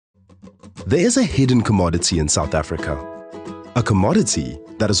There is a hidden commodity in South Africa. A commodity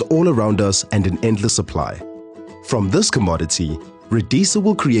that is all around us and in endless supply. From this commodity, REDISA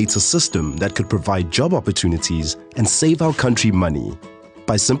will create a system that could provide job opportunities and save our country money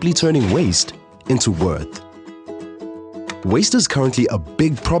by simply turning waste into worth. Waste is currently a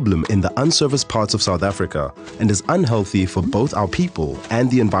big problem in the unserviced parts of South Africa and is unhealthy for both our people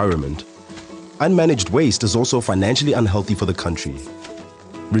and the environment. Unmanaged waste is also financially unhealthy for the country.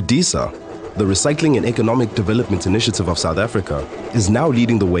 REDISA, the Recycling and Economic Development Initiative of South Africa, is now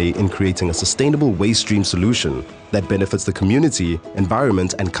leading the way in creating a sustainable waste stream solution that benefits the community,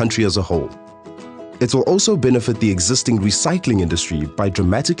 environment, and country as a whole. It will also benefit the existing recycling industry by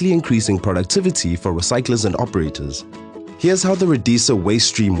dramatically increasing productivity for recyclers and operators. Here's how the REDISA waste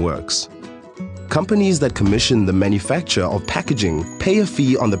stream works. Companies that commission the manufacture of packaging pay a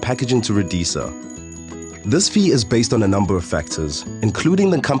fee on the packaging to REDISA. This fee is based on a number of factors,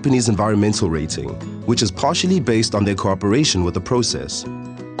 including the company's environmental rating, which is partially based on their cooperation with the process.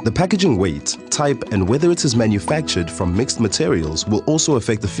 The packaging weight, type, and whether it is manufactured from mixed materials will also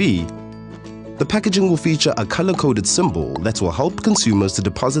affect the fee. The packaging will feature a color-coded symbol that will help consumers to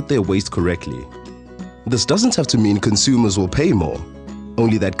deposit their waste correctly. This doesn't have to mean consumers will pay more,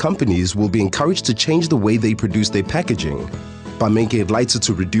 only that companies will be encouraged to change the way they produce their packaging by making it lighter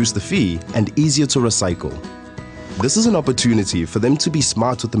to reduce the fee and easier to recycle. This is an opportunity for them to be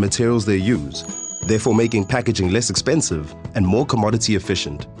smart with the materials they use, therefore making packaging less expensive and more commodity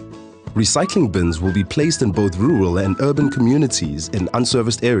efficient. Recycling bins will be placed in both rural and urban communities in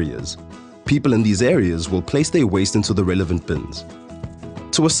unserviced areas. People in these areas will place their waste into the relevant bins.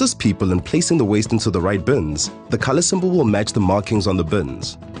 To assist people in placing the waste into the right bins, the color symbol will match the markings on the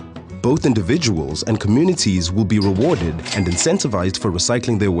bins. Both individuals and communities will be rewarded and incentivized for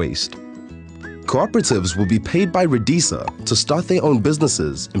recycling their waste. Cooperatives will be paid by REDISA to start their own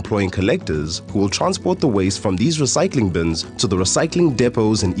businesses, employing collectors who will transport the waste from these recycling bins to the recycling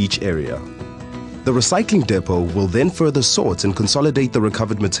depots in each area. The recycling depot will then further sort and consolidate the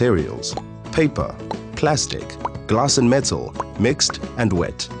recovered materials: paper, plastic, glass and metal, mixed and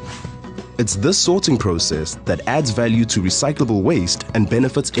wet. It's this sorting process that adds value to recyclable waste and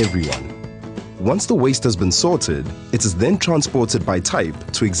benefits everyone. Once the waste has been sorted, it is then transported by type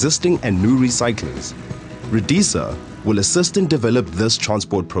to existing and new recyclers. REDISA will assist and develop this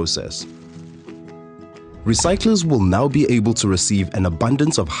transport process. Recyclers will now be able to receive an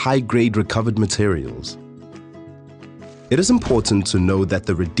abundance of high-grade recovered materials. It is important to know that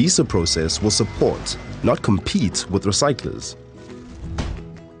the REDISA process will support, not compete with recyclers.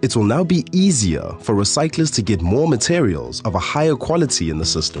 It will now be easier for recyclers to get more materials of a higher quality in the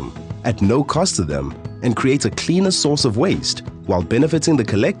system at no cost to them and create a cleaner source of waste while benefiting the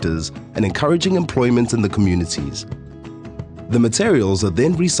collectors and encouraging employment in the communities. The materials are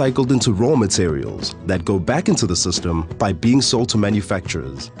then recycled into raw materials that go back into the system by being sold to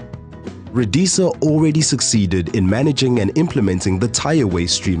manufacturers. REDISA already succeeded in managing and implementing the tire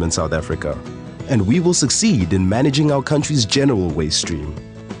waste stream in South Africa, and we will succeed in managing our country's general waste stream.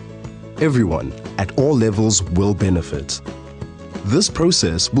 Everyone at all levels will benefit. This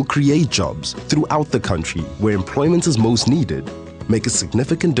process will create jobs throughout the country where employment is most needed, make a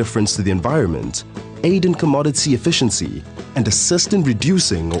significant difference to the environment, aid in commodity efficiency, and assist in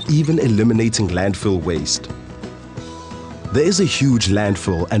reducing or even eliminating landfill waste. There is a huge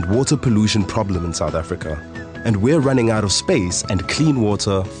landfill and water pollution problem in South Africa, and we're running out of space and clean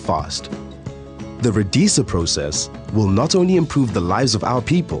water fast. The REDISA process will not only improve the lives of our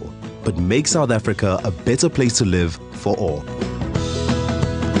people, but make South Africa a better place to live for all.